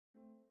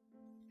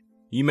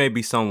You may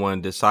be someone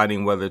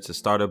deciding whether to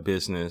start a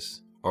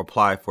business or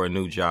apply for a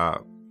new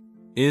job.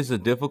 It is a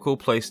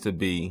difficult place to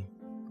be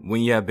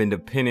when you have been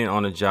dependent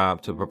on a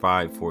job to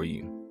provide for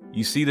you.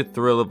 You see the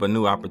thrill of a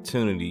new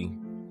opportunity,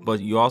 but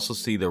you also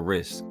see the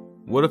risk.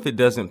 What if it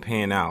doesn't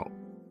pan out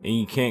and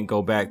you can't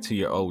go back to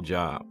your old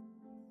job?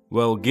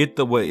 Well, get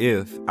the what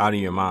if out of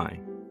your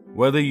mind.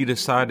 Whether you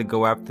decide to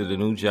go after the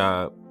new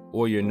job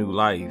or your new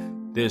life,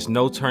 there's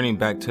no turning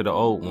back to the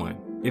old one.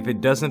 If it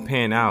doesn't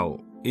pan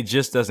out, it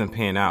just doesn't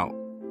pan out.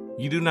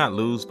 You do not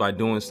lose by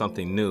doing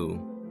something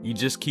new, you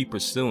just keep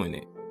pursuing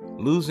it.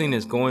 Losing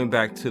is going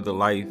back to the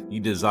life you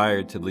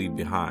desired to leave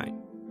behind.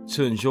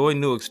 To enjoy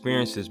new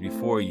experiences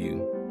before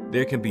you,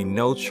 there can be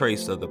no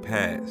trace of the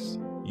past.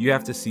 You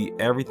have to see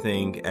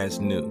everything as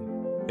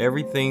new.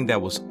 Everything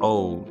that was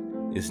old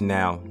is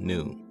now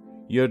new.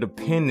 Your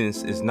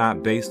dependence is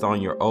not based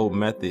on your old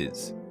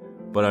methods,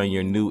 but on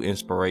your new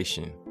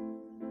inspiration.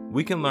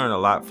 We can learn a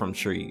lot from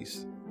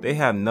trees. They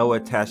have no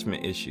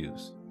attachment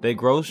issues. They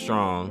grow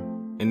strong,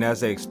 and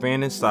as they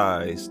expand in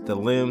size, the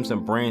limbs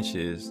and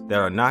branches that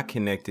are not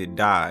connected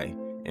die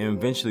and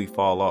eventually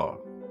fall off.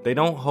 They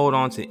don't hold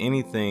on to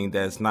anything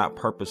that is not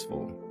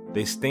purposeful.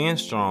 They stand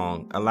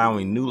strong,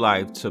 allowing new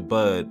life to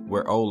bud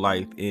where old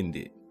life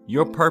ended.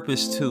 Your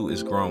purpose too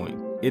is growing.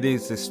 It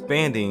is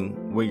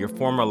expanding where your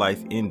former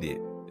life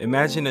ended.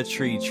 Imagine a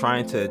tree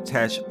trying to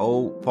attach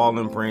old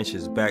fallen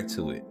branches back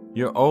to it.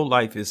 Your old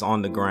life is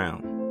on the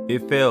ground.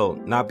 It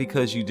failed not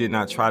because you did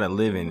not try to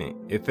live in it.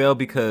 It failed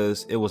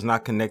because it was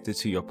not connected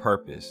to your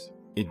purpose.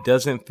 It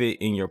doesn't fit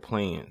in your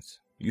plans.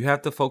 You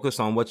have to focus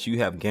on what you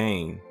have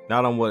gained,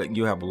 not on what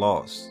you have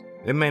lost.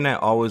 It may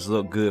not always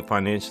look good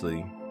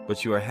financially,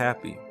 but you are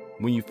happy.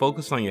 When you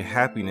focus on your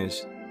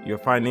happiness, your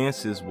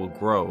finances will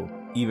grow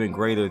even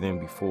greater than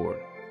before.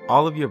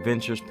 All of your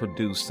ventures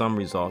produce some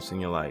results in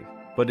your life,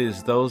 but it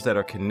is those that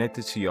are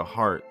connected to your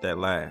heart that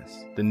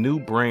last. The new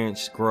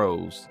branch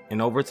grows,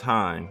 and over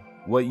time,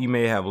 what you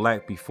may have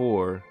lacked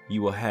before,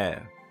 you will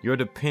have. Your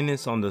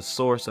dependence on the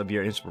source of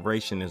your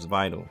inspiration is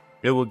vital.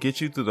 It will get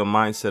you through the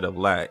mindset of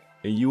lack,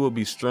 and you will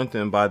be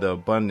strengthened by the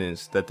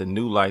abundance that the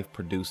new life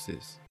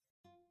produces.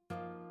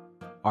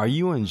 Are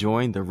you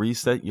enjoying the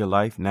Reset Your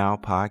Life Now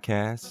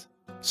podcast?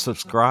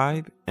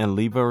 Subscribe and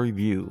leave a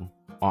review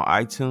on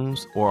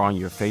iTunes or on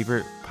your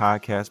favorite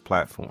podcast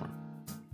platform.